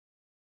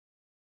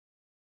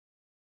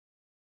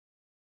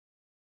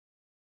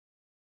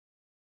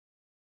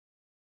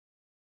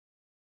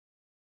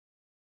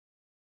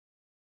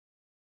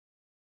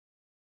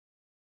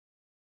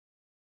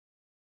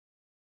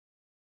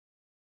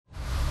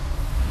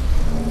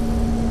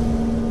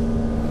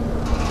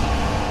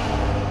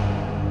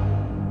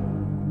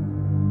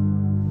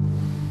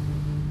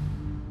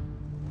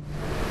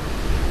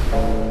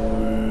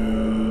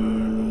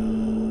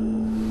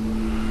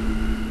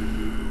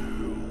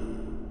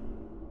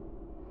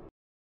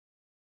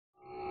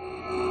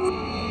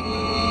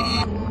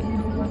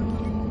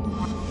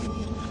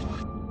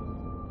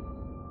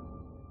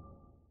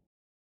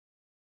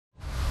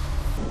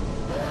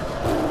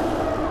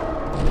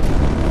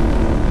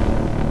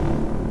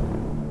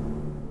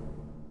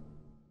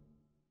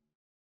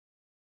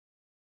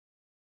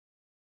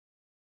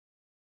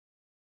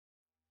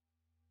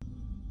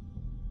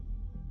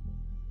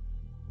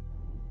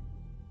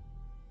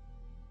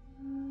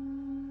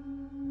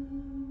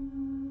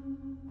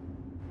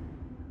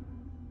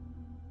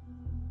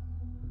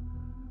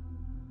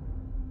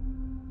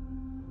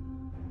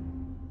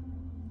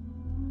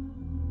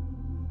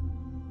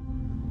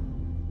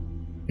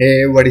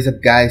Hey, what is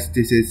up guys,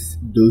 this is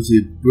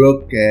Dozy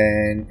Brook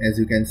and as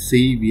you can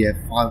see we have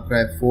Far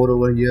Cry 4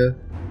 over here.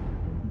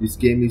 This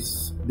game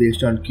is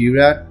based on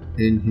Kyrat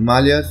in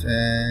Himalayas,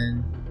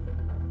 and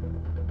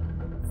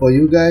for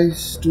you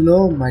guys to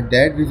know, my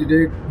dad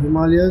visited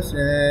Himalayas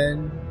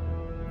and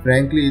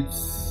frankly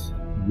it's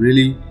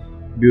really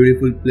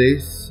beautiful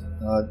place.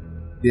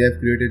 They have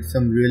created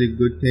some really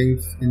good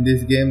things in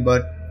this game,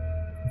 but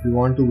if you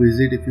want to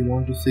visit, if you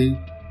want to see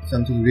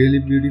something really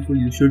beautiful,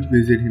 you should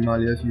visit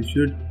Himalayas, you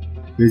should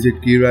visit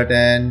Kyrat,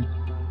 and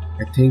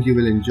I think you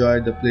will enjoy.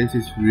 The place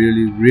is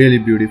really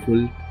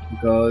beautiful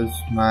because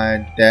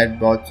my dad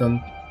bought some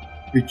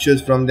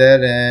pictures from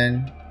there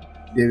and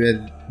they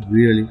were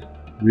really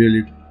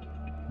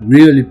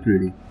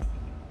pretty.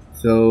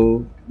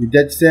 So with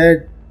that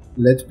said,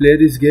 let's play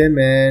this game,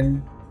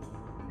 and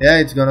yeah,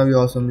 it's gonna be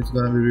awesome. It's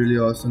gonna be really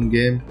awesome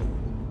game.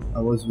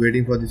 I was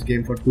waiting for this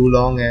game for too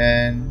long,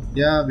 and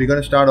yeah, we're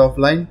gonna start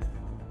offline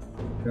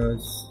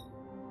because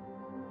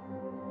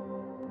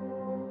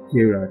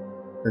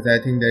I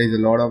think there is a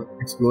lot of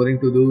exploring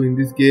to do in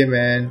this game,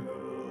 and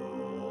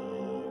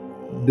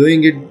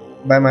doing it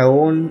by my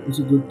own is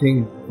a good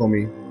thing for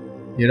me.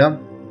 You know,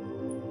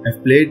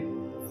 I've played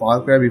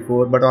Far Cry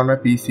before but on my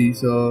PC,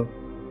 so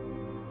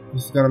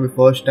this is gonna be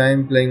first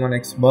time playing on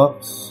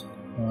Xbox.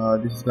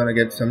 This is gonna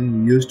get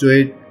some used to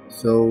it,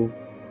 so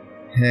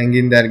hang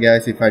in there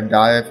guys if I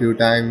die a few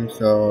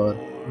times, or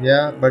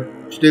yeah, but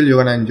still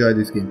you're gonna enjoy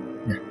this game.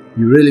 Yeah,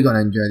 you're really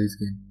gonna enjoy this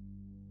game.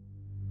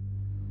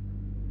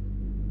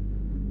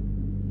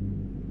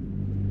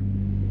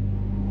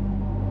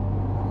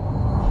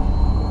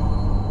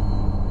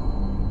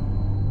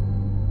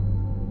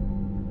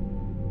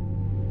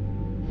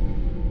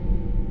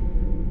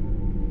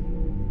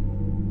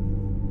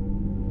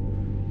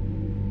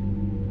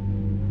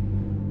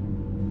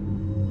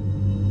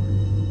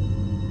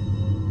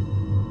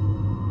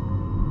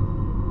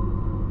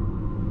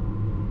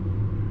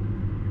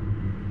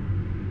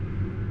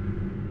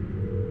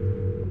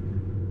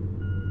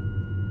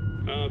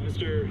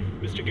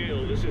 Mr.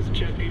 Gale, this is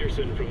Chet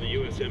Peterson from the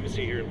U.S.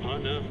 Embassy here in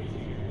Patna.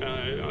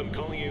 I'm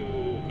calling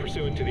you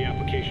pursuant to the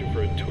application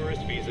for a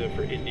tourist visa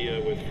for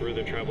India with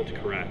further travel to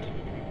Kyrat.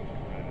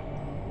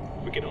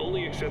 We can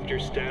only accept your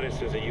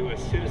status as a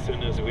U.S.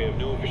 citizen as we have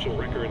no official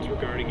records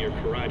regarding your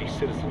Kyrati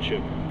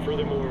citizenship.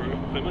 Furthermore,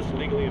 I must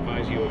legally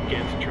advise you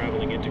against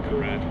traveling into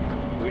Kyrat.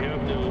 We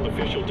have no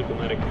official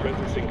diplomatic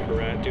presence in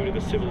Kyrat due to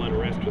the civil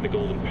unrest with the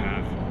Golden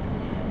Path.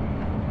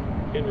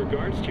 In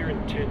regards to your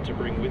intent to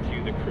bring with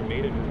you the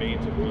cremated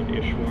remains of one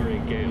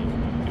Ishwari Gale,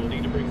 you'll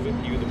need to bring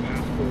with you the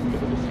passport for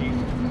the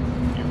deceased,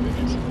 the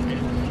original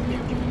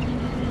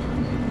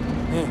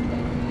and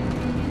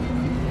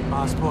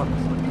passport.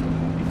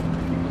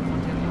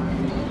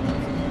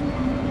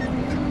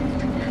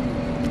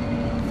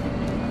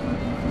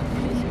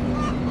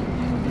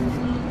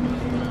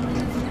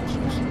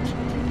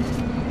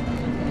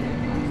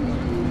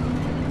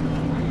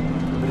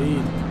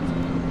 Breathe.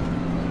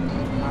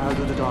 I'll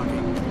do the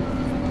talking.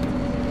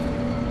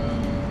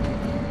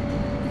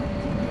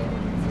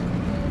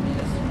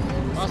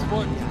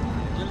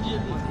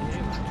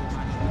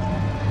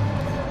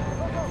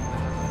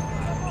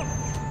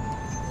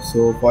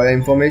 So for your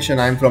information,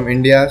 I'm from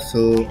India,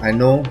 so I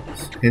know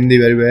Hindi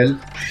very well,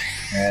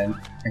 and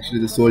actually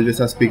the soldiers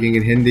are speaking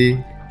in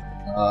Hindi.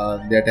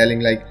 They're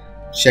telling like,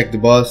 check the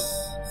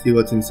bus, see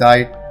what's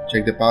inside,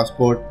 check the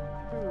passport.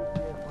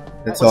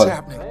 That's all. What's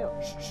happening?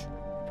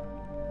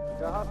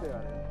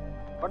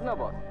 Patna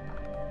boss,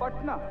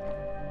 Patna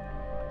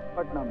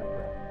Patna में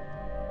जा,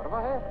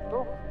 परवाह है तो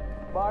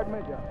बाढ़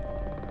में जा,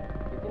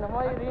 लेकिन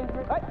हमारी रेंज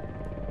में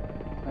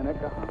मैंने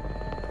कहा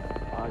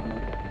आज नहीं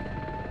जा।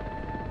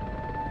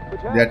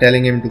 They are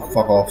telling him to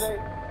fuck off.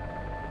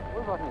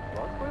 कोई बात नहीं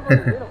बॉस, कोई बात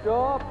नहीं,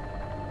 चुप।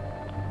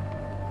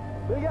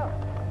 मिल गया,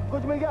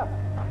 कुछ मिल गया।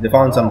 They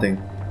found something.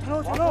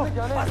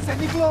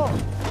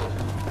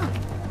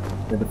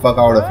 Get the fuck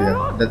out of here.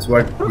 That's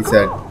what he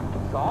said.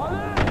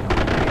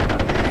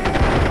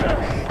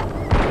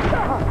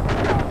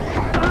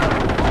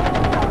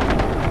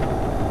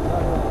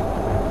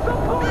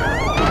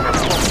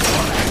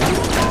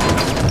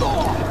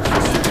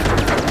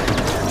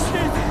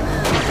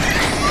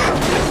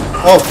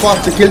 Oh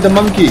fuck, they killed the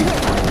monkey!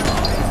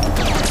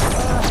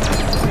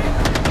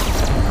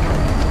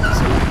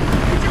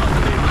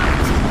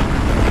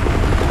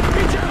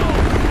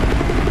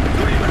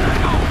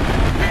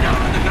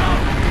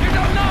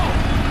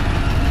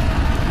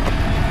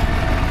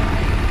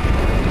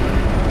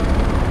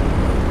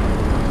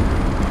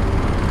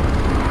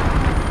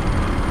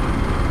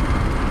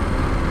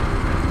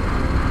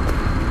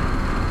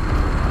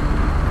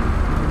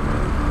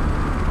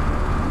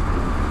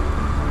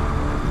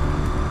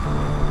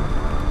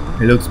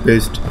 He looks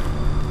pissed.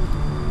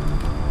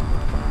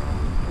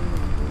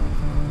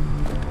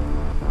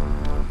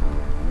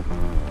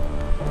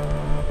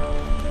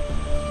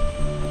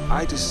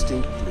 I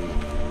distinctly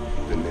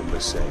remember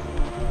saying,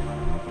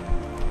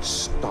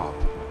 stop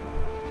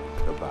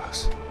the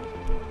bus.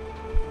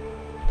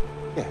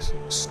 Yes,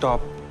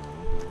 stop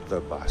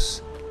the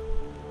bus.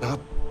 Not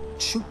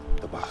Shoot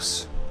the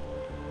boss.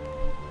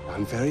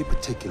 I'm very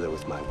particular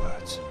with my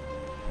words.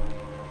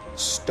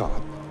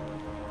 Stop.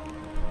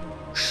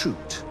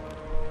 Shoot.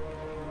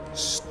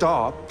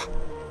 Stop.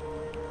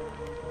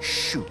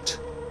 Shoot.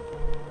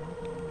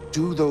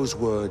 Do those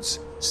words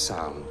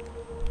sound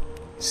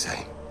the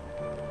same?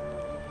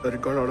 But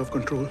it got out of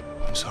control.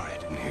 I'm sorry, I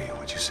didn't hear you.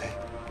 What'd you say?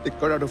 It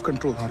got out of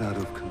control. Got out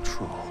of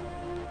control.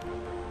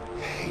 I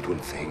hate when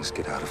things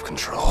get out of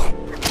control.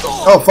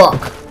 Oh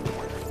fuck!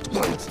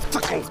 One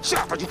fucking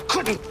job, and you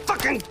couldn't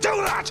fucking do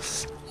that!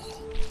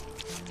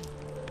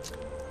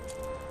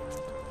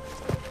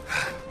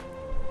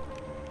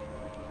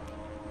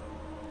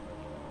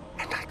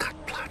 And I got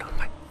blood on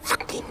my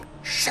fucking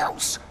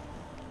shells.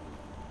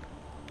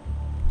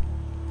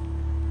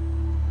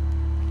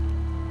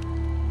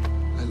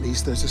 At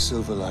least there's a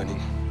silver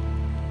lining.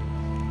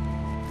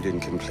 You didn't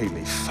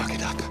completely fuck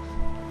it up.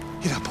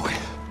 Get up, boy.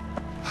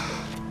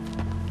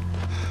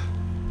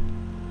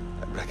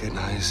 I'd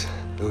recognize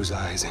those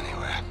eyes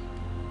anywhere.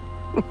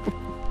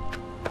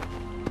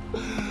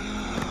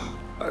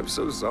 I'm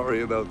so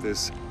sorry about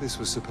this. This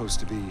was supposed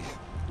to be...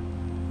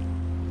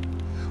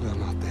 well,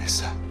 not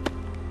this.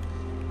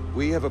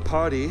 We have a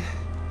party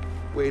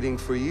waiting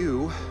for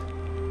you,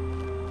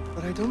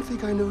 but I don't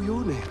think I know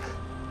your name.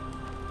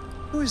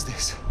 Who is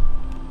this?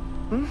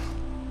 Hmm?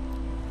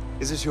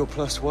 Is this your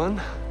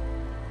 +1?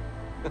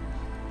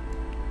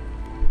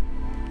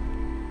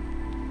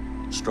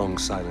 Strong,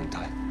 silent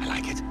type. I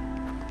like it.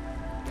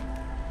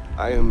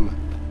 I am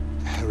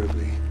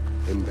terribly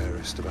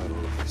embarrassed about all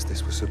of this.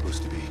 This was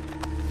supposed to be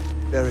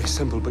very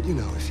simple, but you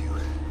know, if you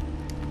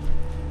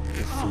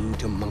give food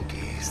to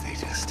monkeys, they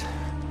just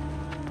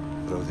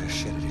throw their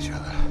shit at each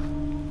other.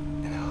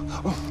 You know?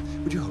 Oh,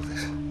 would you hold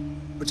this?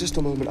 For just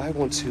a moment, I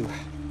want to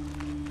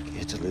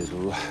get a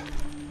little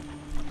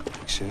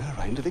picture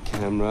right into the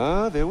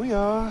camera. There we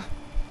are.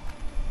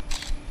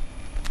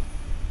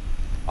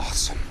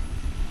 Awesome.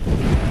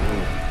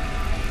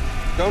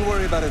 Don't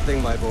worry about a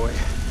thing, my boy.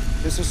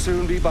 This will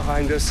soon be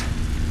behind us,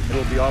 and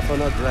we'll be off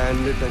on a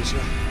grand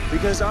adventure.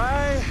 Because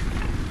I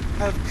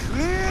have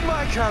cleared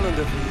my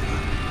calendar for you.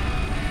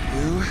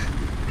 You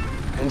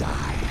and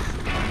I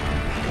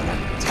are gonna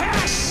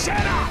tear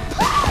shit up!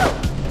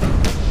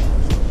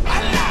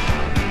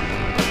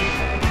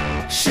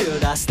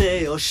 Should I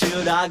stay or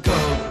should I go?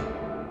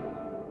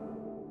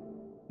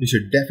 You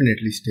should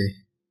definitely stay.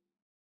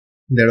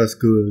 That was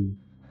cool.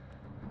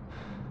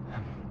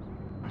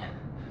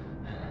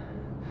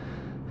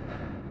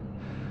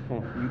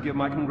 You give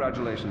my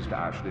congratulations to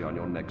Ashley on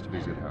your next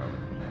visit home.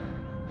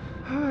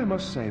 I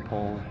must say,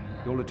 Paul,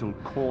 your little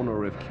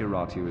corner of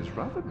Kyrat is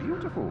rather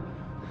beautiful.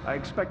 I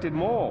expected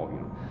more, you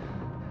know,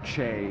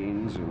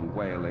 chains and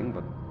wailing,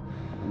 but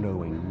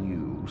knowing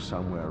you,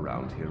 somewhere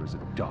around here is a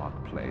dark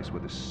place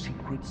where the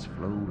secrets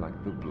flow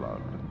like the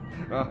blood.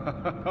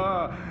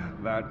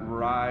 That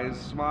wry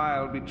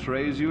smile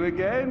betrays you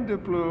again,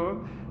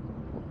 Deplour.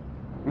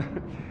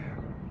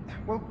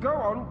 Well, go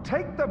on,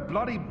 take the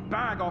bloody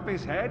bag off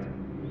his head.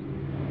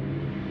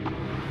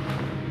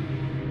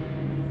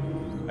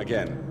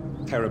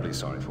 Again, terribly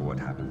sorry for what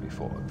happened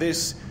before.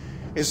 This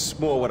is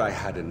more what I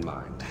had in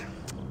mind.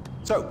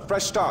 So,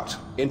 fresh start.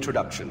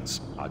 Introductions.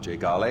 Ajay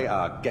Gale,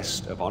 our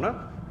guest of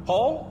honor.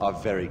 Paul, our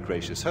very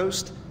gracious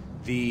host.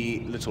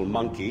 The little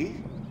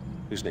monkey,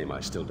 whose name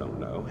I still don't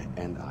know.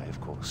 And I, of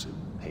course, am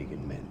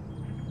Pagan Men.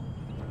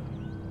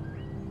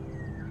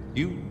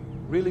 You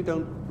really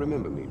don't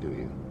remember me, do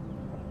you?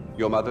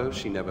 Your mother,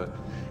 she never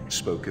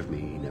spoke of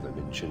me, never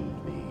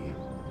mentioned me.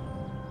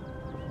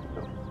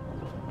 No.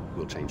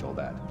 We'll change all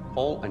that.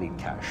 All I need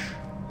cash.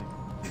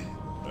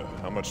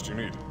 How much do you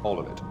need? All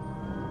of it.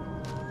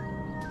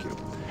 Thank you.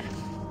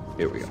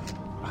 Here we go.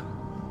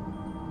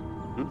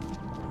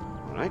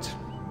 All right.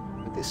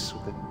 With this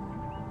with a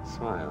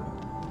smile.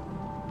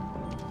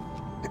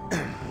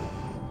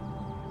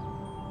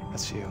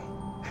 That's you.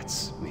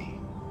 That's me.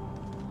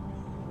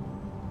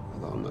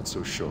 Although I'm not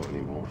so sure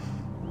anymore.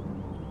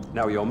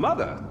 Now your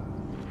mother.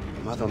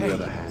 Your mother, on the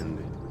other hand,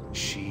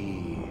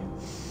 she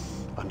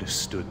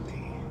understood me.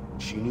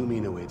 She knew me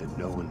in a way that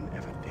no one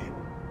ever did.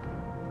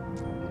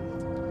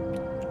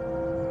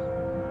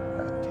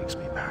 That takes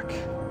me back.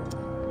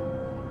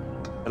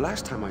 The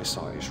last time I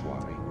saw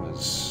Ishwari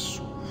was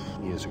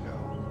years ago.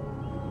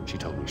 She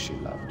told me she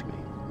loved me.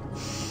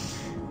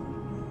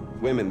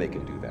 Women, they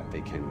can do that.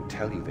 They can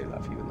tell you they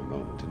love you in the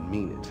moment and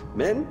mean it.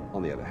 Men,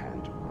 on the other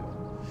hand,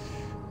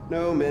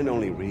 no, men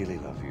only really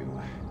love you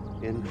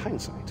in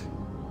hindsight.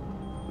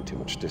 When too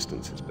much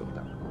distance is built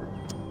up.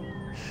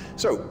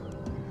 So,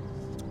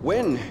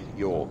 when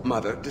your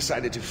mother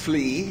decided to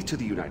flee to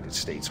the United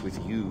States with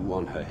you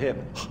on her hip,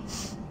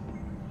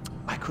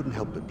 I couldn't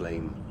help but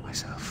blame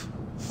myself.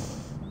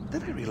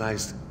 Then I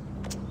realized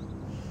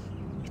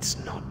it's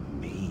not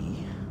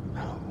me.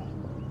 No.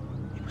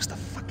 It was the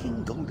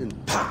fucking Golden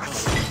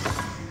Path.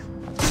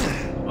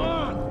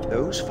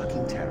 Those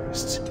fucking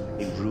terrorists,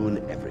 they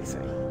ruin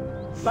everything.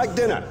 Like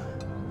dinner.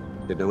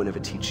 Did no one ever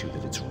teach you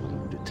that it's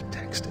rude to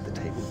text at the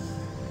table?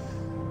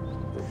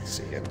 Let's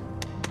see.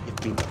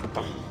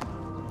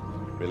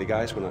 Really,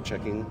 guys? We're not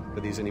checking for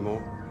these anymore?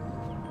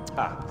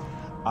 Ah,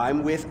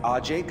 I'm with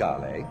RJ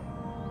Gale.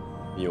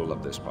 You'll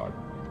love this part.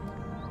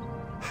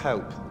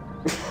 Help.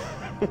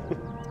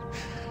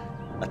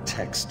 A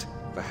text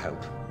for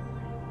help.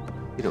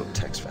 You don't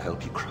text for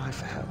help, you cry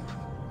for help.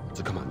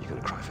 So come on, you're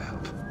gonna cry for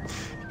help.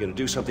 You're gonna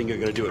do something, you're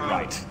gonna do it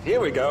right. Here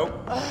we go.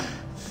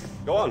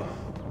 Go on.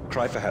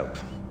 Cry for help.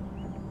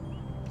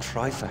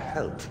 Cry for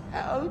help.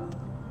 Help?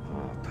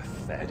 Oh,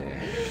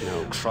 pathetic.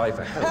 No, cry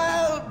for help.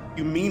 Help!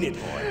 You mean it,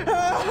 boy.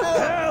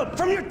 Help!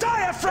 From your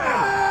diaphragm!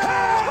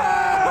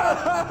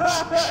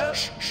 Help! Shh,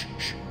 shh, shh,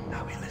 shh.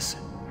 Now we listen.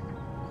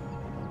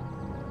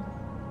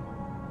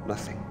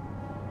 Nothing.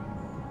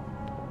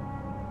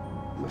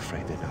 I'm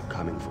afraid they're not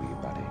coming for you,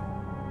 buddy.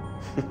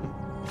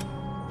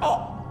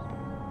 Oh!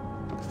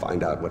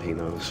 Find out what he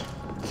knows.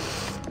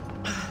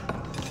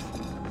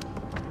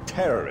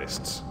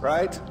 Terrorists,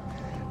 right?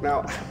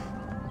 Now,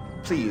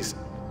 please,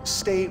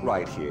 stay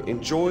right here.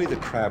 Enjoy the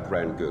crab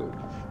rangoon.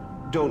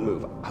 Don't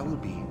move. I will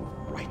be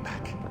right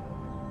back.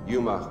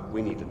 Yuma,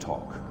 we need to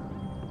talk.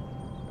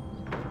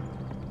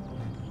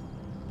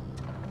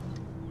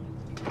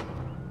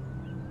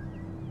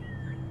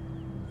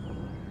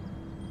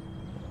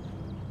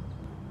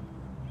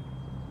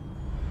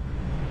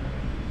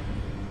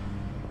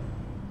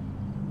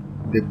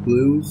 The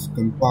Blues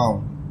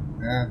compound.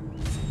 Yeah.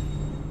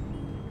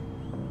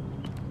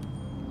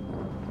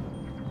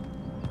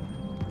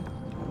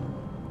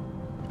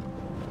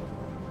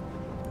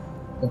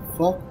 The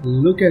fuck?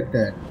 Look at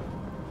that.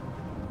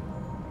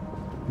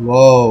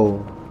 Whoa.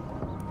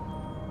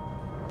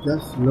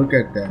 Just look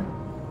at that.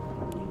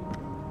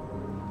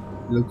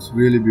 Looks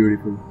really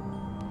beautiful.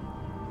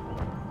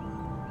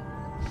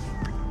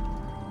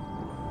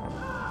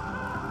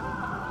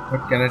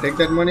 What, can I take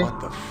that money? What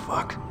the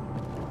fuck?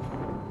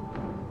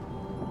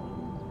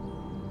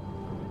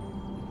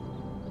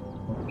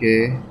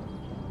 Okay.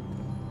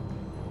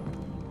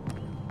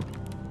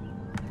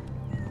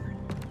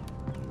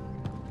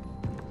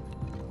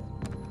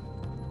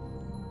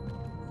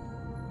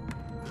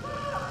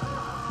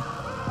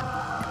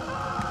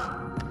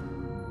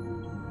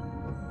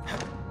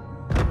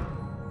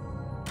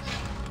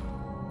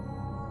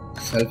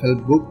 Self-help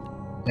book,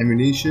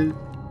 ammunition,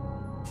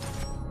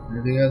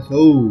 anything else?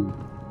 Oh,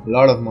 a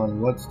lot of money.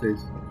 What's this?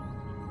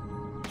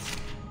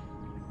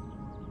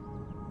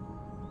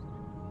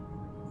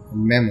 A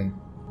memo.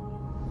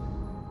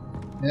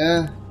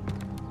 Yeah,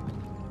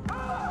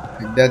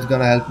 that's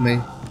gonna help me.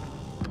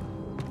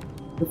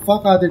 The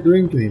fuck are they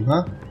doing to him,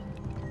 huh?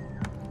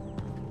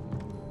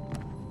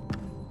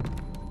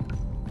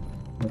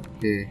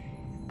 Okay.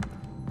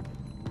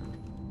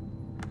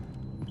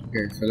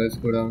 Okay, so let's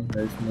go down.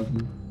 There's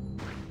nothing.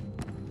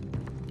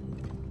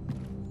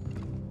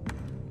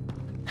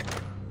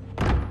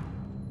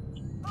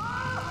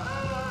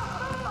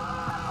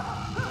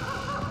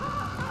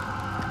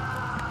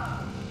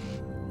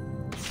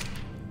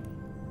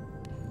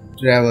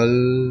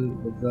 Travel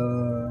with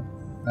the...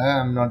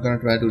 I'm not gonna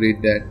try to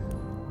read that.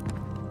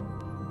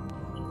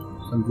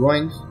 Some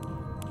drawings.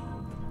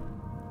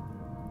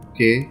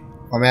 Okay,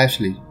 from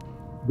Ashley.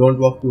 Don't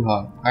work too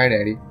hard. Hi,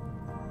 Daddy.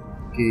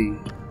 Okay,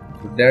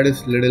 so that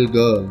is little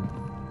girl.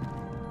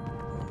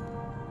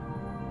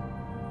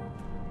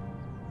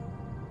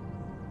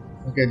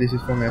 Okay, this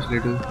is from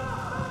Ashley too.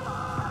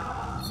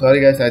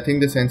 Sorry guys, I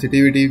think the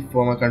sensitivity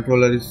for my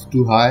controller is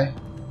too high.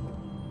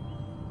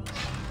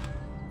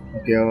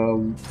 Okay,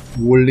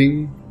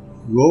 holding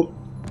rope.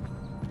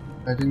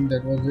 I think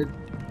that was it.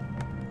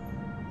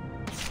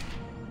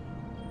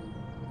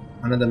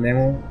 Another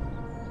memo.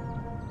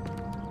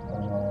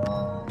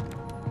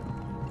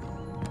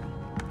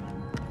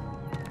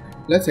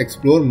 Let's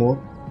explore more.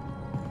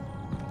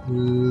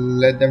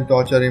 Let them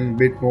torture him a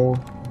bit more.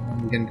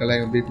 We can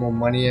collect a bit more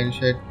money and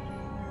shit.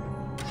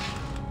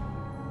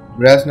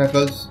 Brass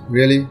knuckles,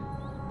 really?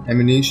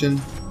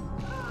 Ammunition.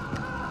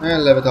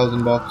 And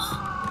 11,000 bucks.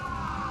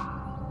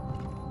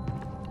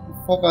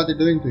 What are they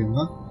doing to him,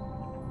 huh?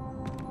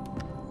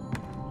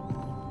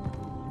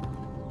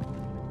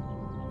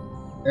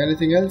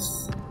 Anything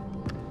else?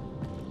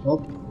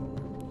 Nope.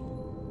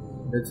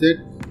 That's it.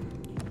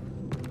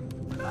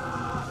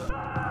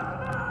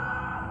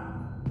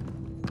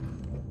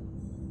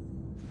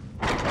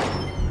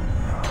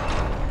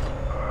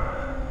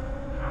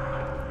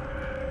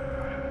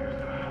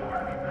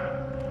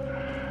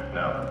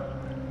 Now,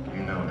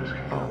 you know this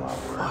can get a lot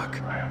worse,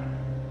 right?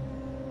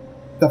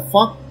 The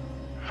fuck?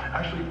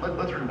 Actually,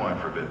 let's rewind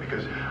for a bit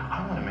because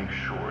I want to make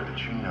sure that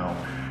you know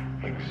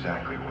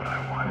exactly what I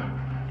want.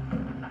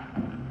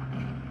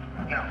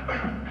 Now,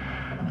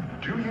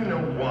 do you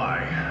know why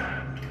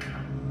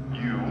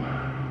you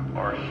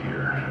are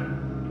here?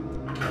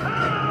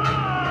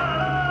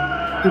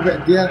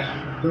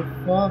 Yeah, the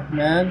fuck,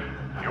 man?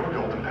 You're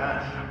Golden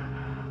Path,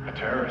 a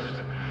terrorist,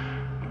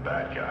 a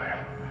bad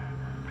guy,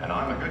 and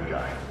I'm a good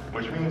guy,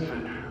 which means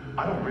that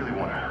I don't really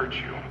want to hurt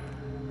you.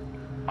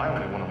 I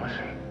only want to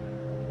listen.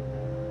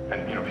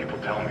 And, you know, people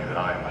tell me that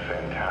I am a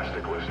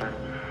fantastic listener.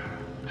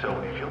 So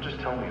if you'll just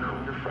tell me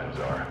who your friends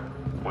are,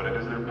 what it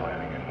is they're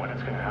planning, and when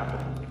it's going to happen,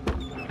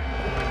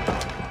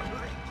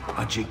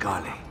 Ajay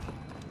Kale.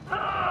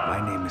 My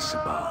name is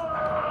Sabal.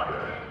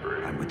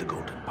 I'm with the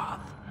Golden Path.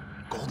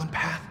 Golden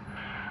Path?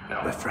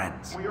 We're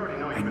friends.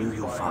 I knew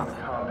your father.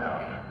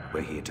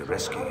 We're here to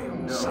rescue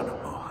you, son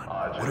of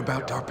Mohan. What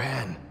about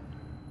Darpan?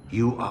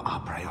 You are our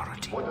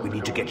priority. We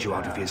need to get you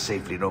out of here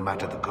safely, no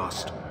matter the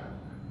cost.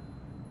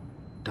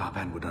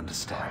 Darpan would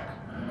understand.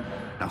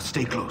 Now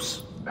stay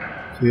close.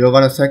 So you're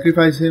gonna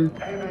sacrifice him?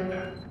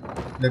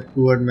 That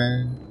poor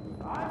man.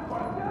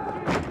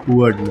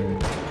 Poor man.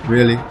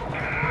 Really?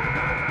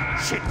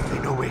 Shit, they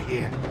know we're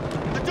here.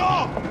 The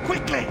door!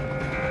 Quickly!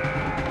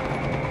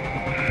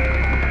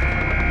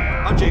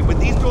 Ajay, when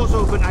these doors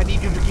open, I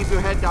need you to keep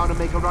your head down and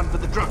make a run for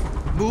the truck.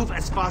 Move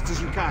as fast as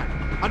you can.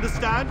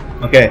 Understand?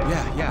 Okay.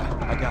 Yeah,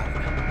 I got it.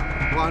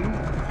 1,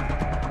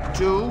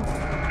 2,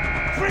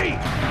 3!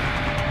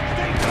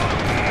 Stay calm!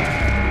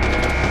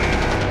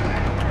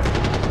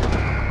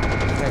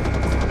 Okay.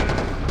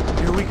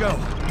 Here we go.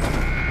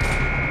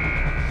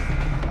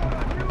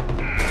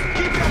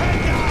 Keep your head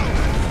down!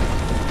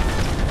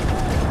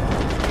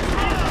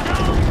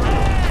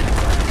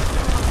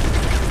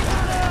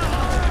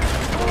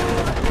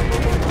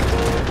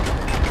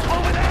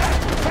 Over there!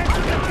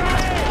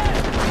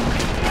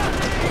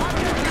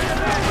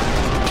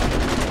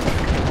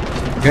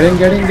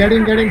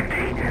 Getting.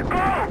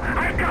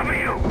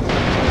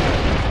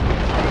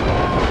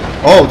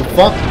 Oh, the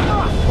fuck?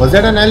 Was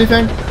that an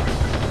elephant?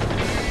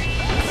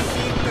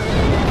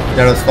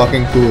 That was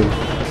fucking cool.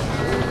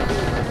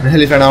 An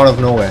elephant out of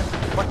nowhere.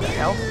 What the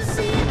hell?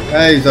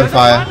 Hey, he's on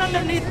fire. There's a gun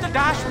underneath the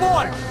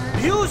dashboard.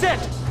 Use it.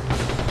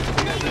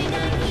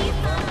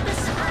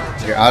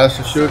 Okay, I'll have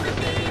to shoot.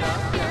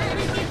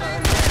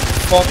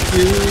 Fuck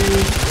you.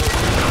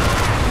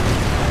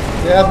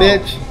 Yeah,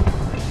 bitch.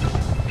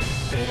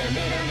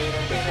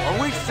 Are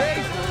we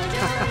safe?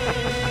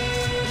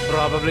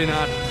 Probably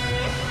not.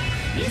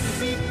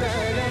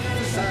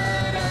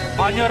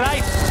 On your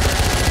right.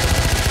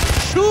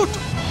 Shoot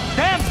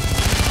them.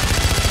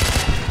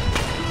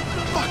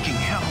 Fucking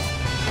hell.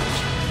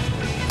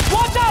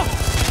 Watch out!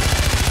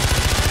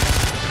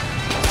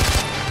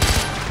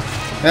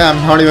 Yeah, I'm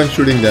not even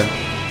shooting them.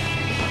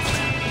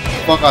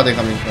 Fuck are they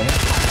coming from?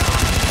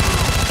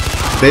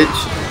 Bitch.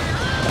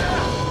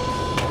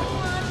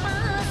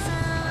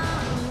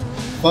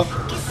 Fuck.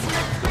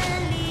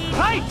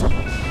 Right!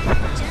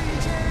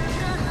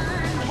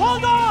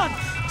 Hold on!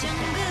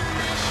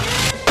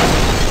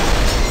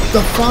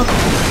 The fuck?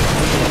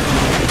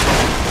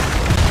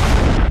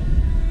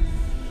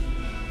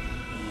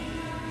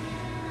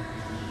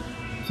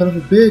 Son of a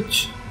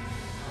bitch.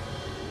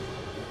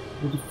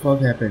 What the fuck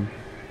happened?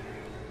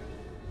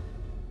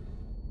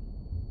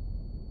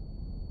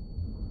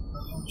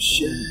 Oh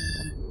shit.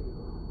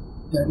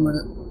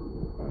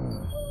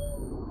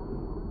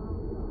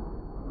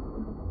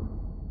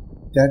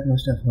 That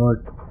must have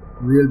hurt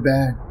real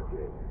bad.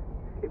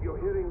 If you're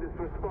hearing this,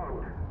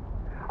 respond.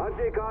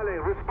 Ajay Kale,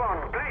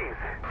 respond, please.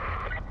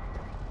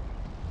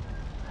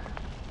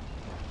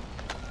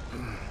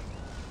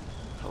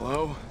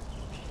 Hello?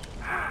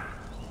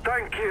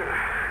 Thank you.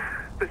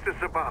 This is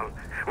Sabal.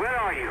 Where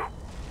are you?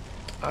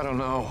 I don't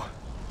know.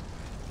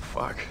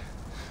 Fuck.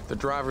 The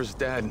driver's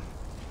dead.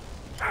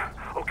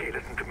 Okay,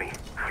 listen to me.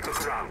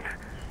 Look around.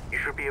 You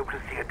should be able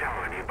to see a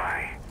tower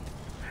nearby.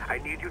 I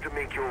need you to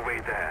make your way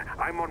there.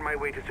 I'm on my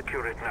way to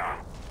secure it now.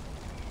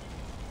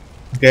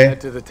 Okay.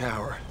 Head to the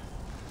tower.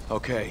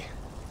 Okay.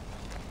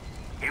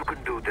 You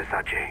can do this,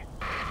 Ajay.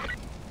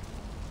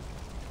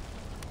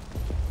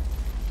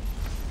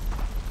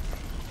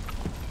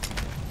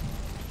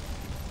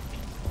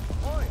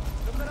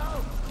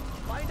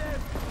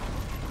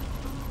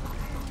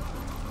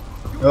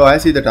 Oh, I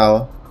see the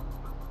tower.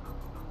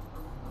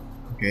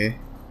 Okay.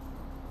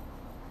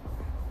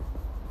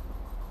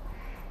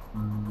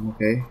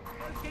 Okay.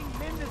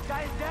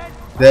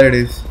 There it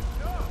is.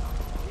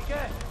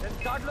 Okay, let's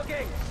start looking.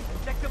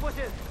 And check the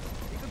bushes.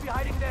 He could be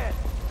hiding there.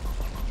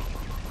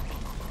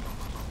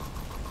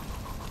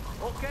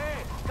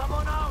 Okay, come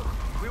on out.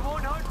 We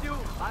won't hurt you.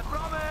 I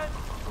promise.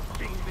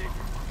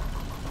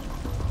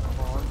 Come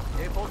on,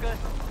 stay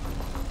focused.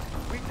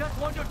 We just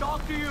want to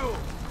talk to you.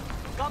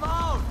 Come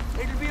out.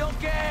 It'll be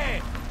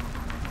okay.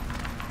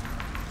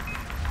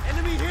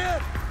 Enemy here.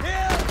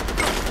 Here.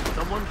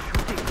 Someone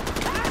shooting.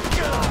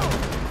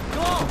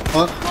 Go.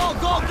 What?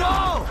 Go.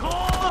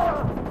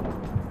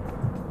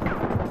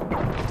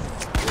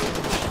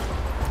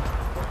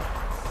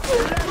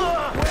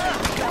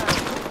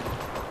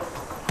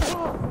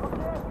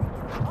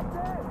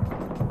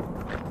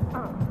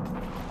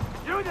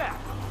 You there!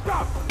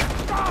 Stop!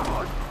 Stop!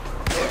 Are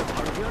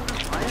you under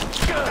fire?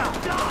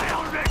 Die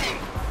already!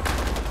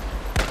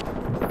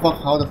 Fuck,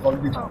 how the fuck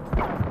did...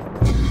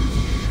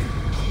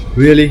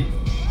 Really?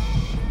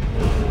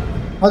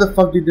 How the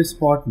fuck did they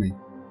spot me?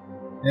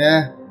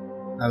 Yeah,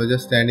 I was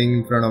just standing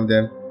in front of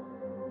them.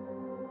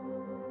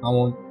 I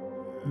won't...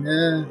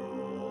 Yeah.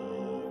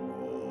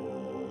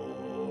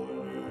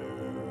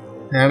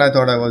 And I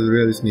thought I was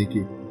really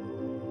sneaky.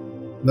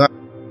 No.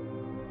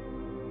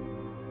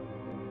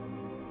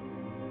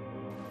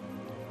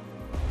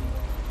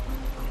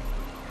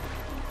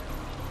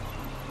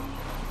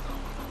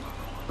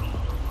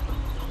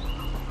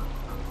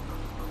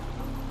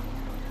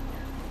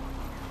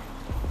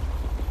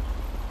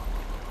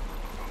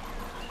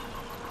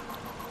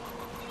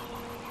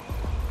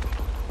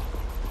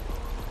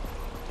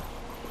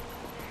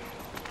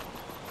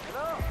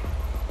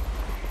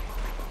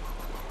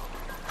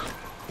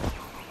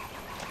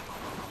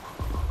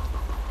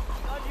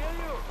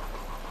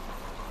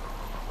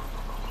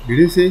 Did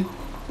you see?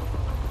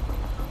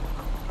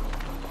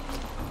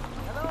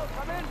 Hello,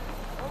 come in.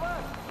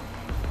 Over.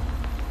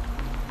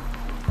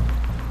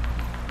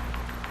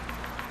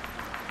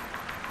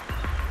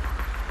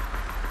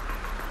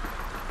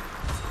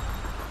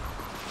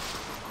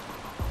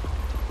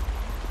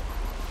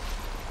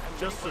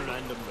 Just a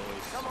random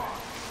noise. Come on.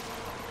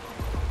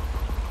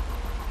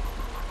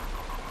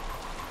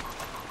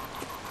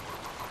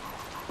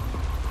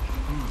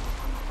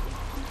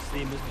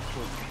 Same as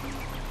before.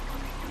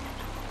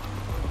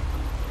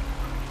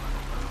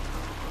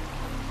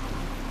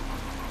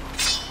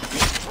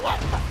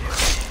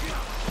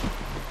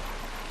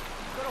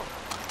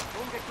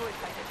 Don't get too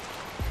excited.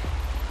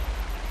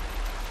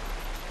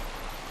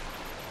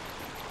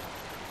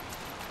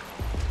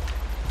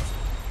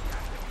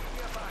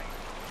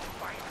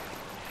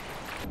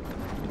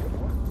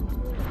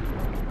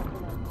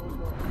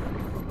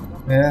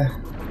 Yeah.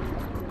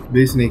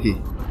 Be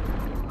sneaky.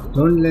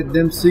 Don't let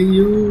them see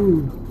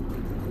you.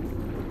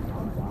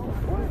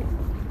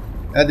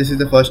 Yeah, this is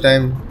the first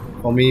time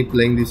for me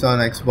playing this on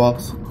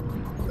Xbox.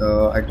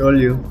 I told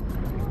you.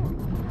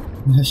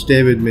 Just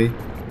stay with me.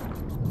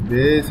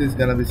 This is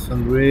gonna be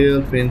some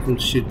real painful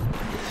shit.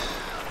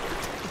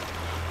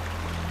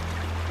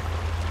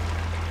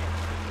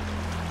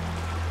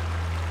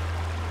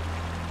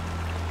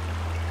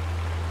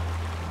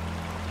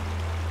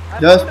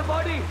 Just the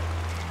body.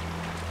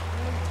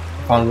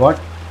 found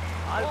what?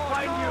 I'll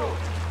find you.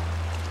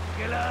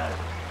 Killer.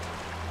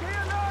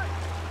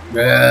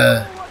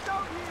 Yeah.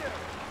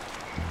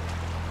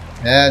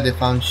 Yeah, they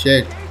found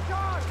shit.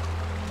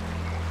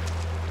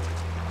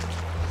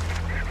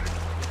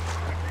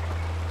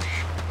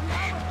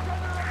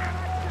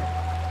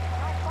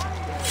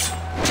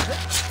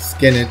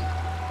 Skin it.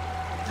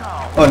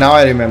 Oh, now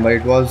I remember.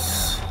 It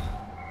was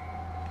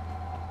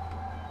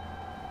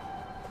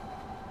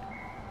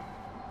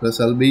plus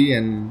LB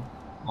and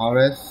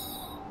RS.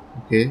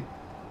 Okay.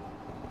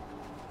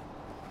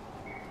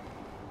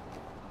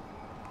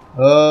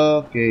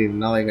 Okay,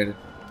 now I get it.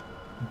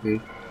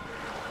 Okay.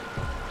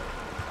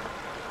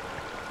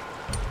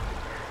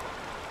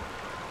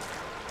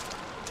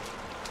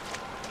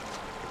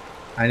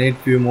 I need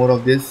few more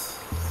of this.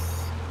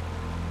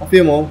 A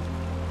few more.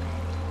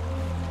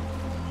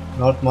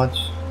 Not much.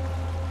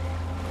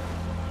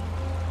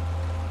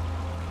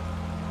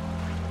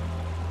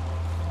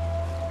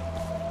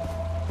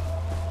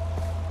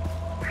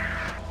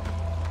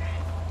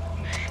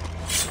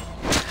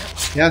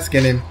 Yeah,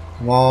 skin him.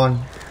 Come on.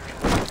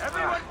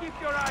 Everyone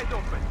keep your eyes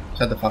open.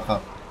 Shut the fuck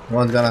up. No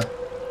one's gonna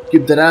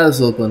keep their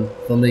eyes open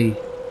for me.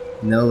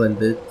 No one,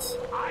 bitch.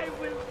 I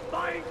will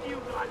find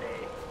you,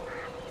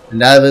 Gale.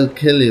 And I will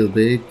kill you,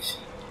 bitch.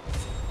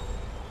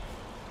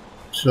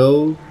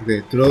 Throw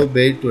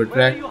bait to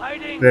attract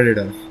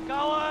predators.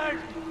 Coward.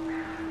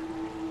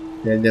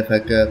 Get the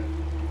fuck up.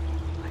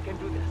 I can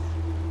do this.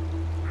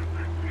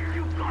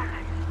 You got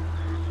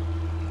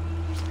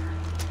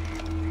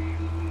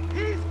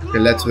it. Okay,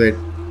 let's wait.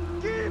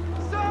 Keep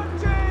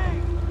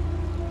searching.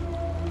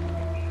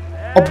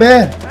 A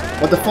bear!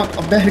 What the fuck?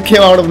 A bear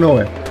came out of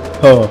nowhere.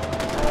 Oh,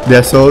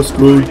 they're so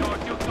screwed.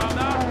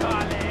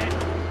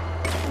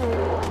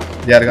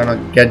 They are gonna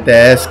get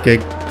their ass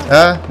kicked.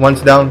 Ah,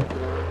 one's down.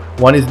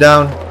 One is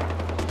down.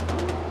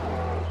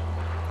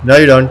 No,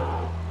 you don't.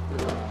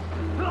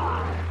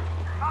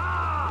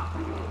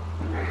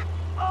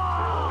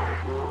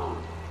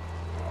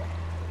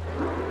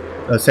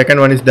 The second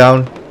one is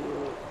down.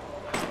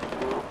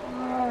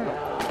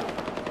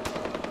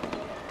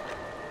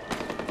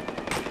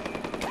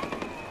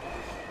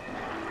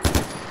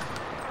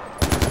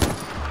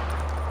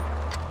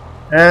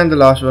 And the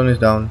last one is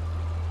down.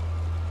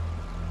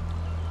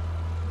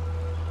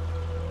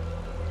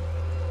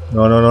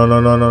 No, no, no,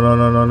 no, no, no, no,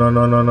 no, no,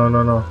 no, no, no,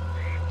 no, no.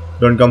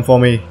 Don't come for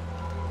me.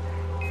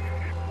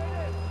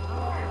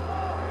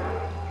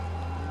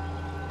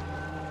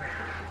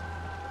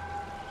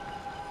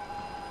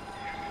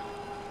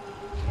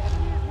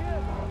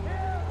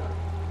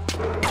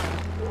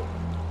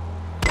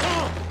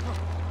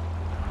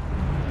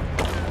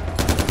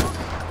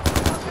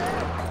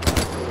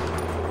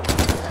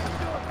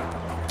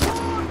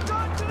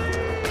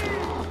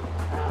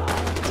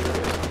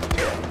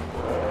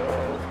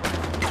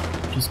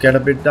 Just get a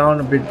bit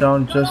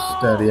down, just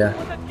there, yeah.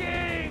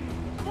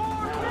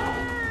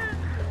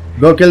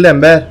 Go kill them,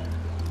 bear.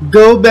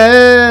 Go,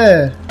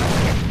 bear.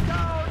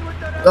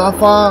 The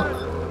fuck.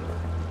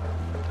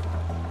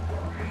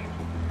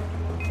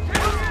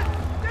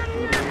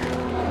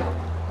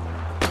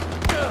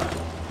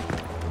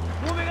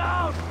 Moving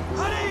out.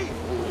 Hurry.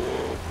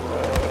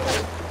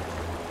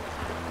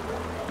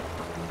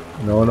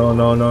 No, no,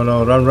 no, no,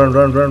 no. Run, run,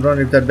 run, run, run.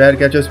 If that bear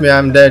catches me,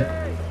 I'm dead.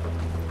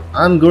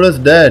 I'm good as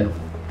dead.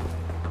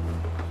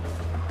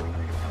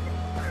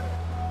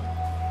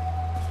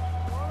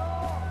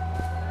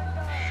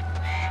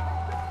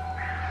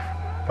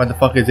 What the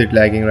fuck is it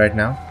lagging right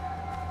now?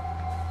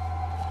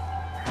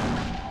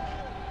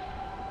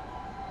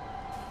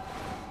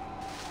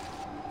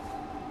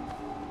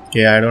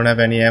 Okay, I don't have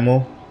any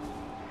ammo.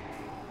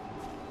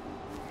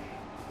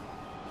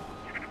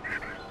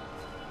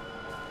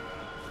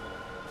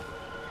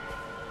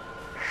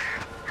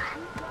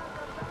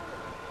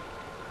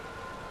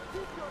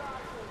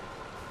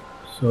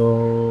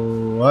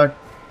 So what?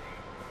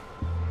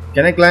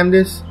 Can I climb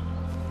this?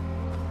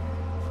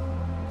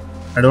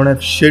 I don't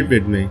have shit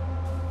with me.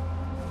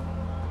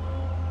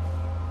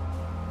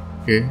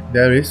 Okay,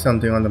 there is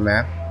something on the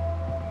map.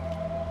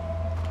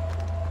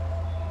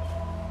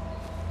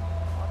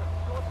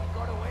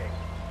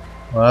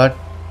 What?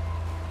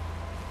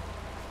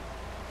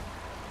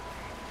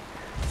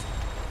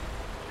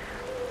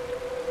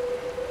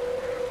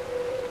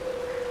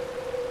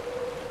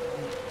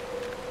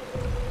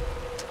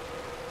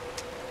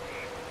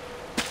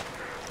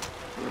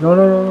 No,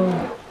 no, no,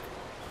 no.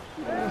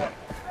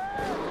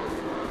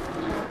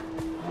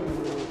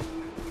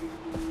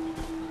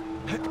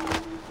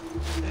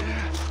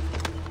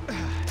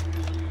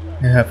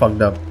 Yeah, I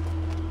fucked up.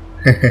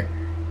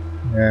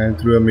 And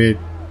threw a meat.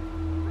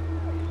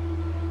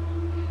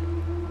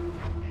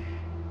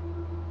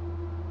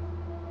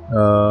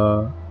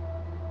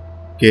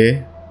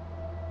 Okay.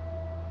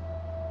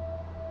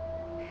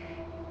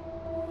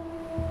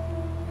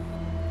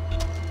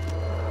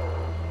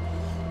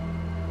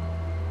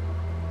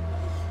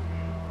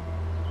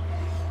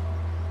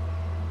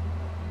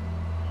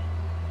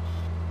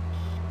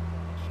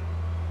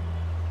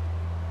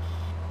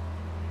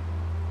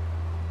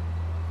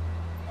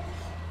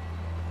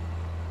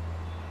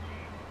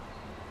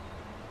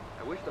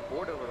 I wish the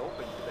border would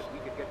open so that we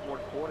could get more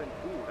corn and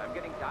food. I'm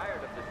getting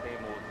tired of the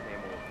same old, same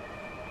old.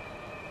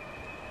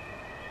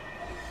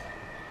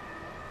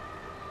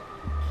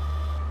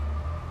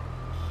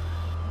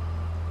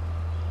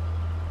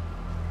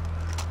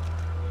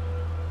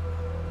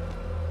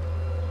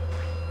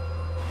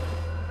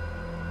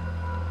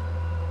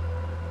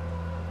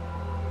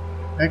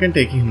 I can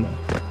take him.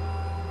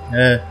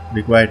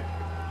 Be quiet.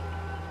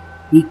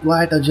 Be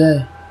quiet,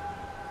 Ajay.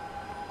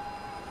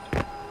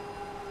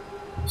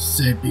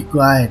 Say be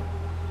quiet.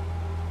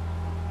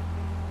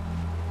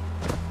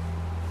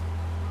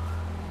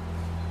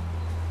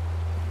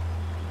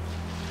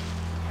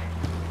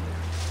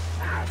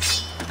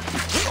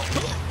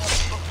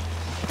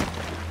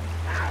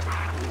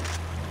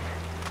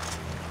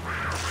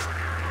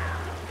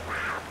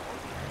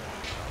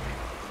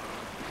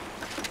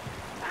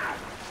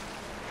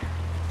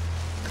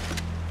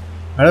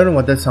 I don't know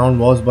what that sound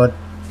was, but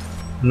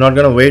I'm not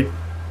gonna wait.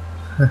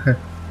 I'm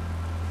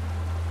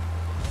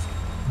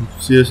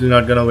seriously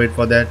not gonna wait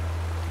for that.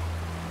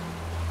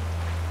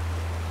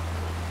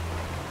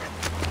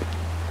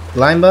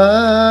 Climb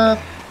up!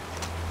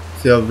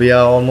 So we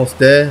are almost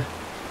there.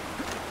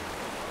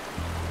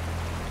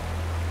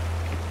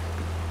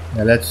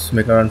 Yeah, let's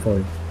make a run for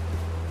it.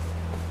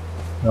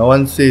 No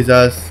one sees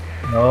us.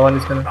 No one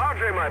is gonna.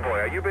 RJ, my boy,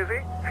 are you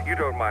busy? You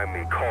don't mind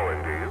me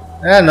calling, do you?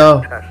 Yeah,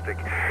 no. Fantastic.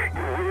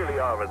 You really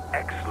are an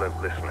excellent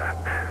listener.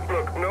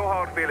 Look, no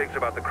hard feelings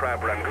about the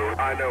crab rangoon.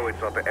 I know it's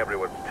not to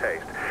everyone's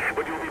taste.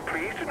 But you'll be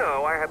pleased to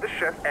know I had the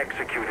chef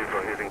executed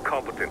for his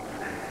incompetence.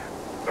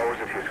 Or was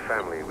it his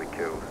family we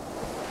killed?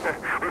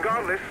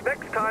 Regardless,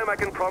 next time I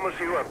can promise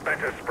you a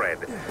better spread.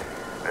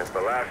 It's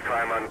the last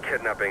time I'm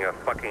kidnapping a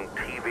fucking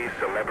TV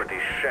celebrity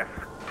chef.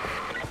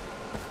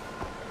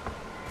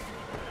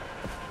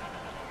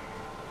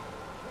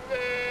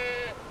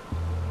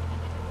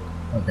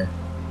 Okay.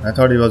 I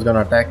thought he was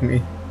gonna attack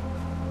me.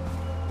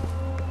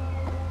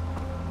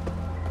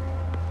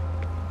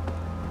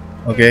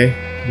 Okay,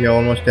 we are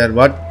almost there.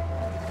 What?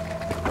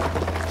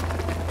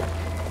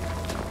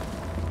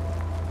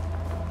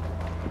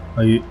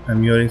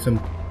 I'm hearing some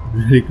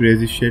really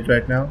crazy shit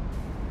right now.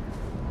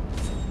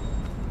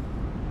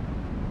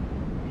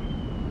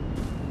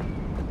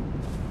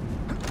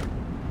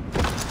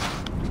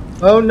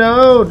 Oh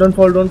no! Don't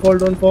fall, don't fall,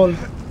 don't fall.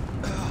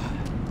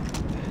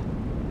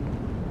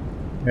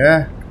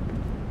 Yeah,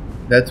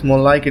 that's more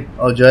like it,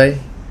 Ajay.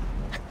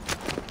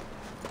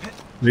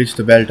 Reach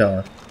the bell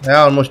tower.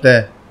 Yeah, almost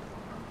there.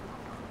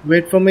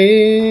 Wait for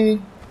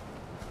me.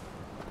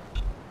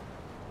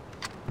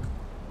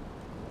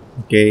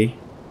 Okay.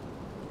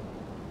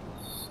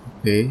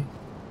 Okay.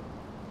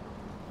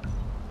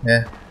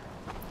 Yeah.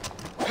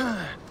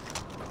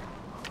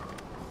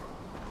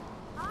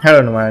 I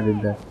don't know why I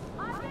did that.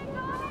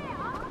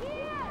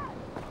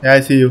 Yeah,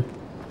 I see you.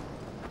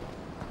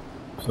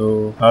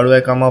 So, how do I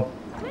come up?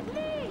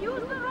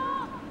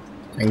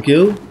 Thank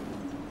you.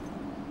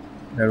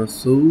 That was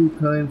so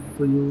kind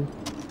for you.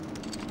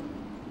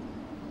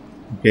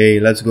 Okay,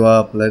 let's go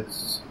up.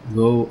 Let's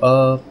go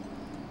up.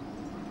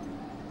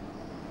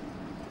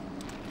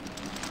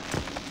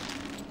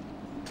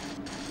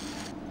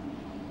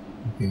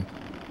 Okay.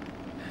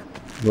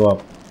 Go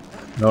up.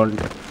 No.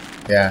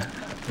 Yeah.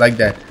 Like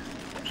that.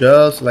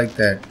 Just like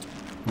that.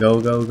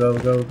 Go, go, go,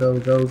 go, go,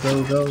 go,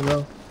 go, go,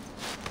 go.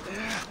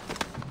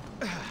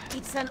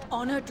 It's an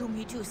honor to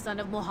meet you, son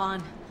of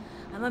Mohan.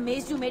 I'm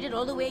amazed you made it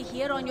all the way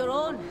here on your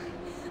own.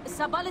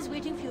 Sabal is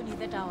waiting for you near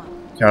the tower.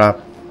 Shut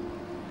up.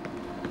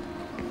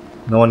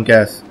 No one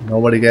cares.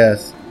 Nobody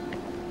cares.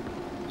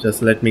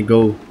 Just let me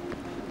go.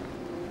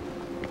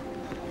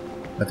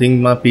 I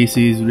think my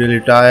PC is really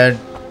tired.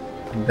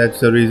 That's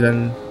the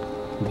reason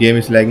the game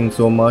is lagging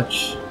so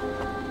much.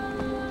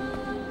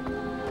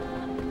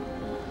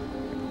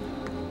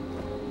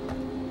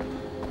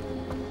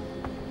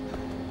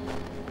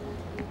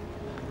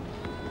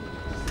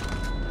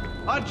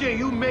 Ajay,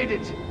 you made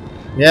it.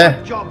 Yeah.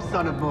 Good job,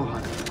 son of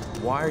Mohan.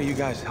 Why are you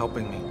guys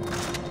helping me?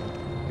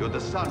 You're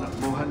the son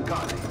of Mohan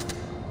Ghale.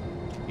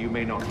 You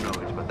may not know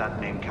it, but that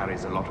name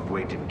carries a lot of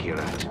weight in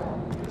Kyrat,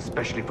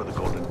 especially for the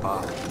Golden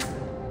Path.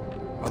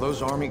 Are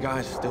those army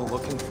guys still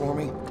looking for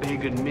me?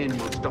 Pagan men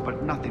will stop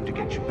at nothing to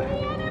get you back.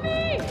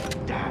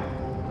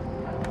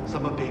 Damn.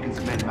 Some of Pagan's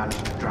men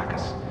managed to track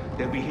us.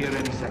 They'll be here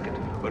any second.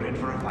 We're in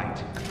for a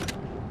fight.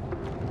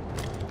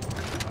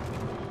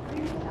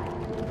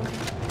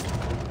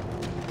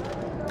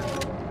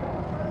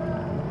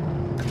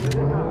 Yeah.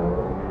 Come on.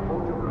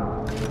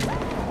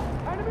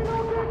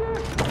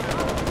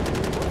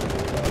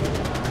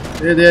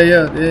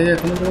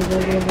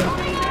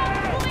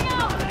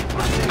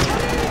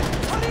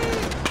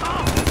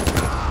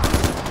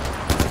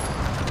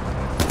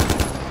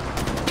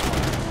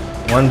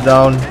 One's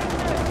down.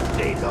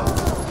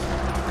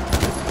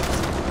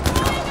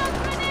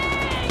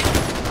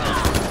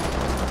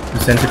 The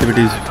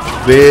sensitivity is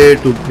way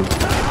too big.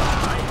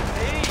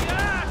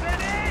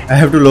 I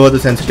have to lower the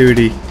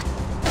sensitivity.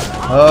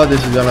 Oh,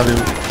 this is gonna be.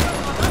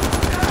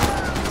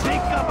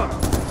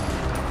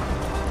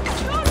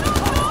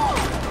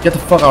 Get the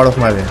fuck out of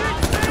my way.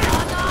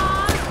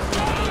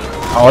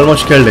 I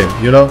almost killed him,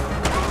 you know?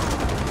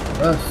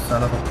 Oh,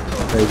 son of a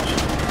bitch.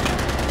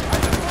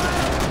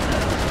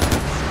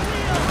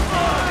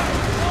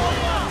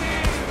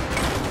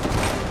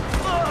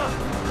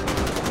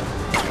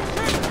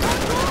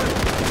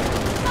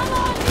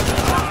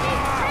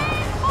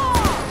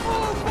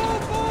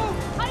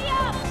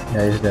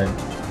 Yeah, he's dead.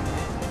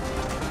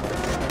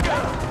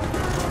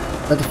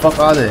 Where the fuck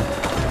are they?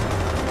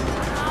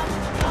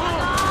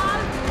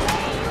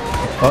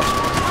 Fuck.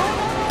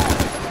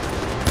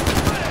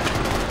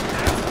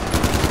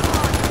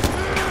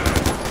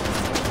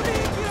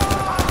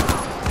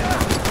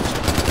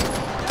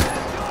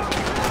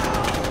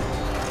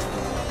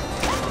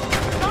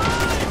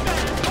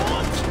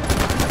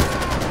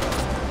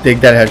 Take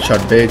that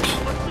headshot, bitch.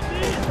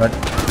 What?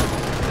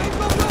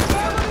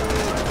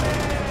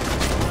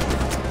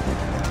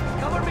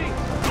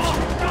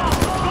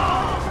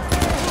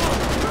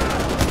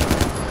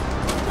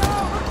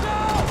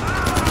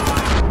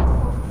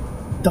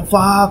 The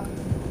fuck?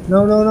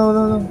 No.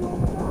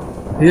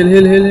 Heal.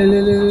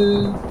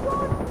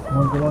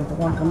 Come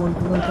on.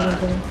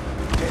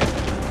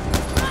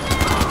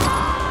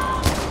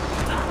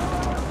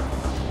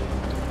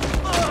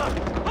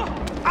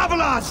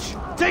 Avalanche!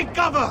 Take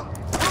cover!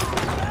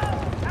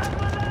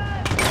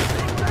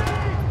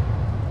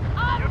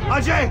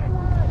 Ajay!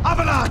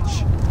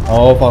 Avalanche!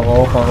 Oh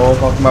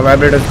fuck. My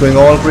vibrator is going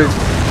all crazy.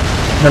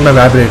 Not my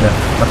vibrator.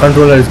 My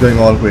controller is going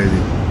all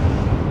crazy.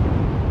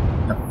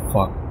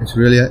 Fuck, it's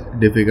really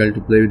difficult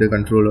to play with the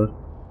controller.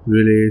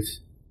 Really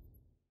is.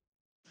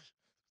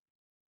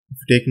 If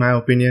you take my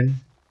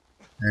opinion,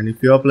 and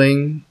if you are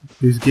playing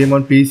this game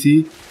on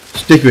PC,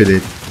 stick with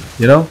it.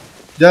 You know,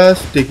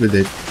 just stick with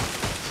it.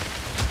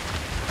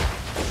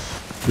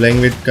 Playing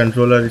with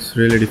controller is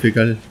really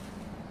difficult,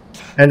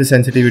 and the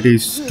sensitivity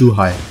is too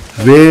high,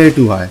 way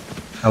too high.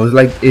 I was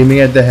like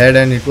aiming at the head,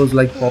 and it was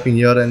like popping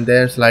here and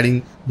there,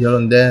 sliding here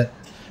and there.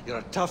 You're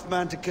a tough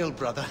man to kill,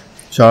 brother.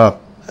 Shut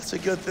up. That's a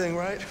good thing,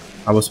 right?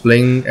 I was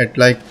playing at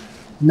like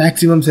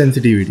maximum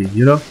sensitivity,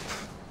 you know.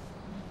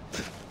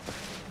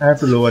 I have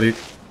to lower it,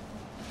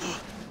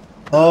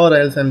 or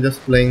else I'm just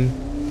playing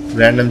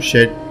random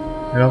shit,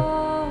 you know.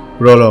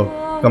 Rolo,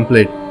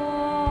 complete.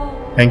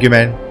 Thank you,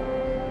 man.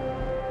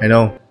 I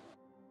know.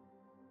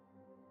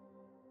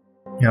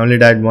 I only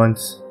died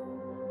once.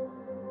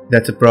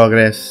 That's a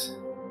progress.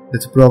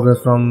 That's a progress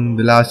from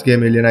the last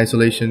game, Alien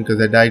Isolation, because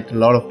I died a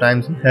lot of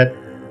times in that.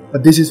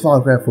 But this is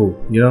Far Cry 4,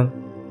 you know.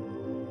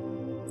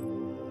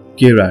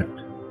 Kyrat.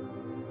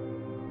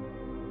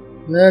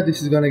 Yeah,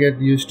 this is gonna get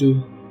used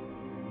to.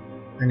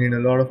 I need a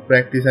lot of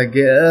practice, I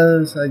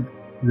guess. I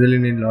really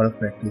need a lot of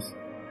practice.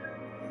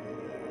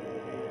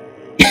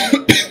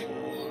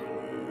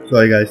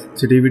 Sorry guys,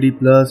 sensitivity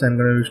plus. I'm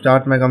gonna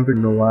restart my computer.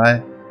 Know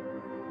why?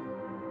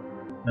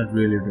 Not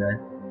really bad.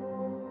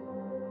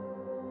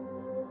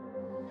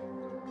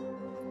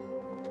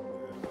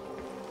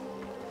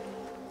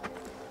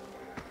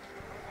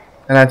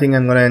 And I think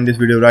I'm gonna end this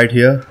video right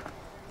here.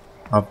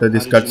 After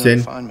this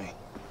cutscene.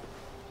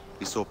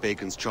 We saw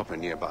Pagan's chopper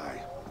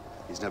nearby.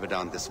 He's never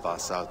down this far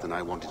south, and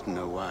I wanted to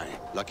know why.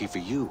 Lucky for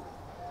you,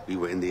 we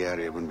were in the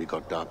area when we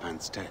got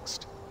Darpan's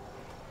text.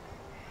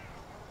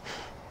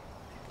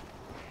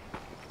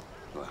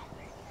 Well,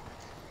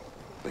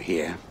 we're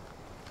here.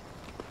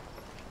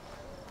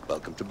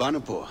 Welcome to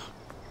Banapur,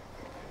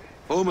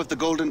 home of the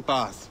Golden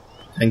Path.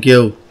 Thank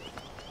you.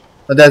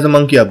 But there's a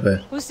monkey up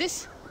there. Who's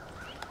this?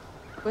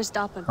 Where's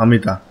Darpan?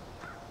 Amita.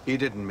 He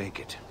didn't make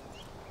it.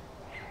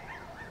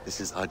 This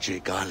is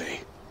Ajay Ghale,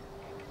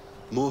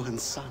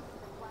 Mohan's son.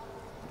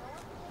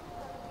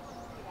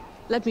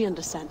 Let me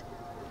understand.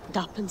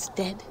 Darpan's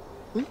dead?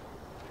 Hmm?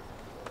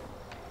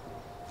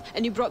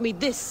 And you brought me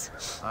this?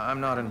 I'm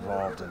not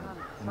involved in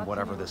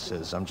whatever this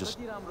is. I'm just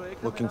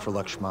looking for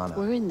Lakshmana.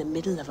 We're in the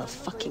middle of a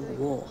fucking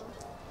war.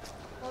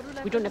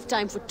 We don't have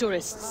time for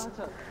tourists.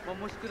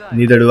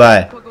 Neither do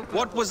I.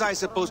 What was I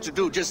supposed to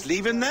do? Just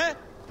leave him there?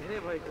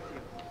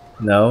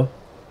 No.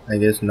 I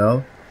guess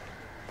no.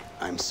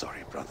 I'm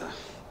sorry, brother.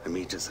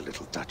 Amita's a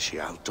little touchy.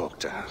 I'll talk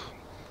to her.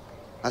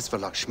 As for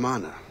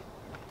Lakshmana,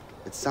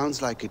 it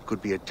sounds like it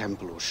could be a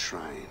temple or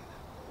shrine.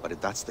 But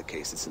if that's the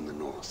case, it's in the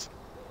north.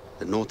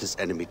 The north is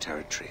enemy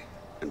territory,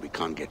 and we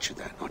can't get you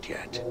there, not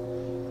yet.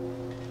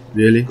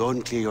 Really? Go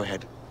and clear your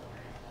head.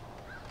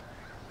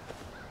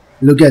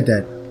 Look at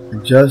that. I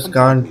just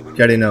can't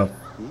get enough.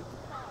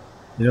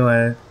 You know,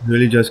 I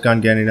really just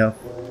can't get enough.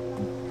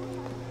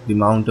 The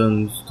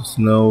mountains, the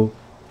snow,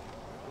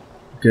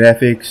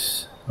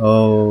 graphics.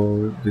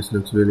 Oh, this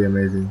looks really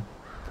amazing.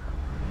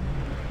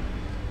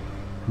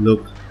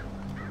 Look.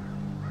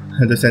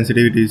 The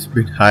sensitivity is a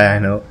bit high, I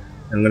know.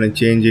 I'm gonna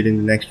change it in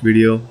the next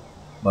video.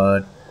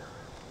 But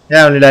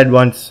yeah, I only died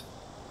once.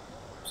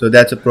 So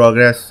that's a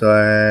progress.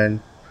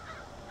 And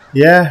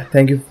yeah,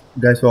 thank you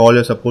guys for all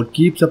your support.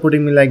 Keep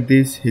supporting me like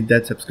this. Hit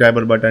that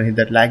subscriber button, hit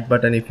that like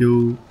button if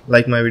you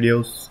like my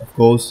videos, of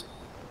course.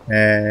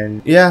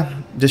 And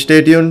yeah, just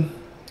stay tuned.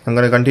 I'm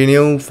gonna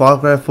continue Far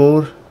Cry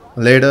 4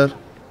 later,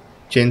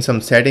 change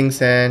some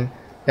settings, and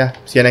yeah,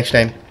 see you next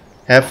time.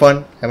 Have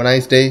fun, have a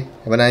nice day,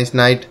 have a nice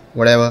night,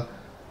 whatever.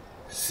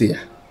 See ya.